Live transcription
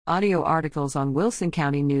Audio articles on Wilson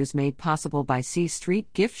County News made possible by C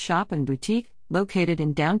Street Gift Shop and Boutique, located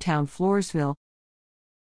in downtown Floresville.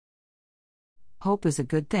 Hope is a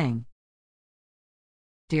good thing.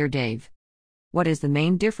 Dear Dave, what is the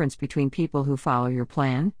main difference between people who follow your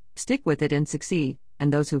plan, stick with it and succeed,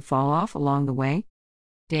 and those who fall off along the way?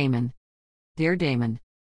 Damon. Dear Damon,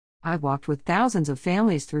 I've walked with thousands of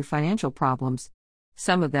families through financial problems.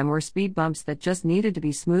 Some of them were speed bumps that just needed to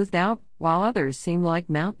be smoothed out, while others seemed like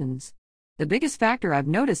mountains. The biggest factor I've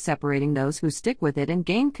noticed separating those who stick with it and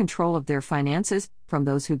gain control of their finances from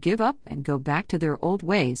those who give up and go back to their old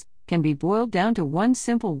ways can be boiled down to one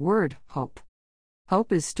simple word: hope.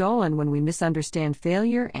 Hope is stolen when we misunderstand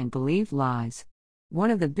failure and believe lies. One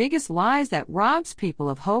of the biggest lies that robs people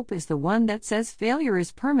of hope is the one that says failure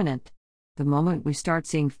is permanent. The moment we start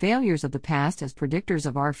seeing failures of the past as predictors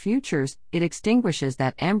of our futures, it extinguishes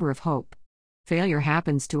that ember of hope. Failure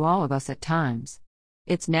happens to all of us at times.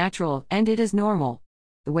 It's natural and it is normal.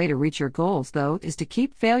 The way to reach your goals, though, is to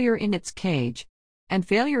keep failure in its cage. And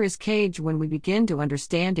failure is caged when we begin to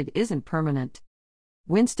understand it isn't permanent.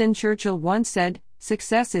 Winston Churchill once said,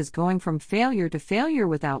 "Success is going from failure to failure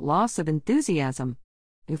without loss of enthusiasm."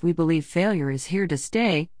 If we believe failure is here to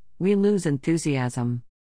stay, we lose enthusiasm.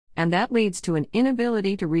 And that leads to an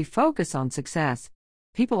inability to refocus on success.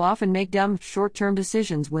 People often make dumb, short-term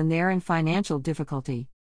decisions when they're in financial difficulty.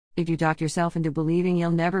 If you talk yourself into believing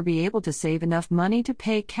you'll never be able to save enough money to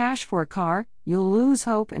pay cash for a car, you'll lose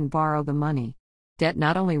hope and borrow the money. Debt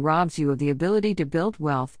not only robs you of the ability to build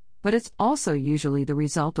wealth, but it's also usually the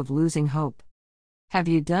result of losing hope. Have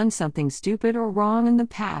you done something stupid or wrong in the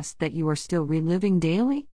past that you are still reliving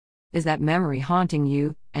daily? Is that memory haunting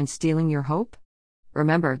you and stealing your hope?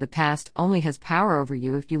 Remember, the past only has power over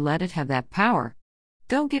you if you let it have that power.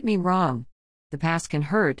 Don't get me wrong. The past can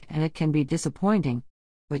hurt and it can be disappointing.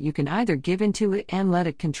 But you can either give into it and let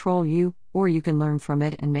it control you, or you can learn from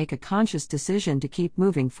it and make a conscious decision to keep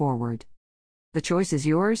moving forward. The choice is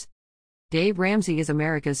yours. Dave Ramsey is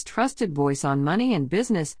America's trusted voice on money and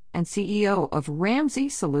business and CEO of Ramsey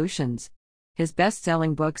Solutions. His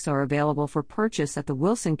best-selling books are available for purchase at the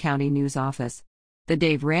Wilson County News office. The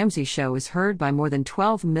Dave Ramsey Show is heard by more than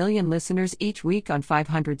 12 million listeners each week on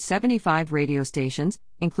 575 radio stations,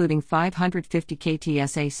 including 550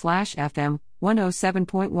 KTSA/FM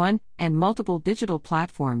 107.1 and multiple digital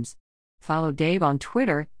platforms. Follow Dave on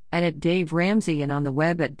Twitter @DaveRamsey and on the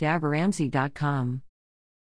web at DaveRamsey.com.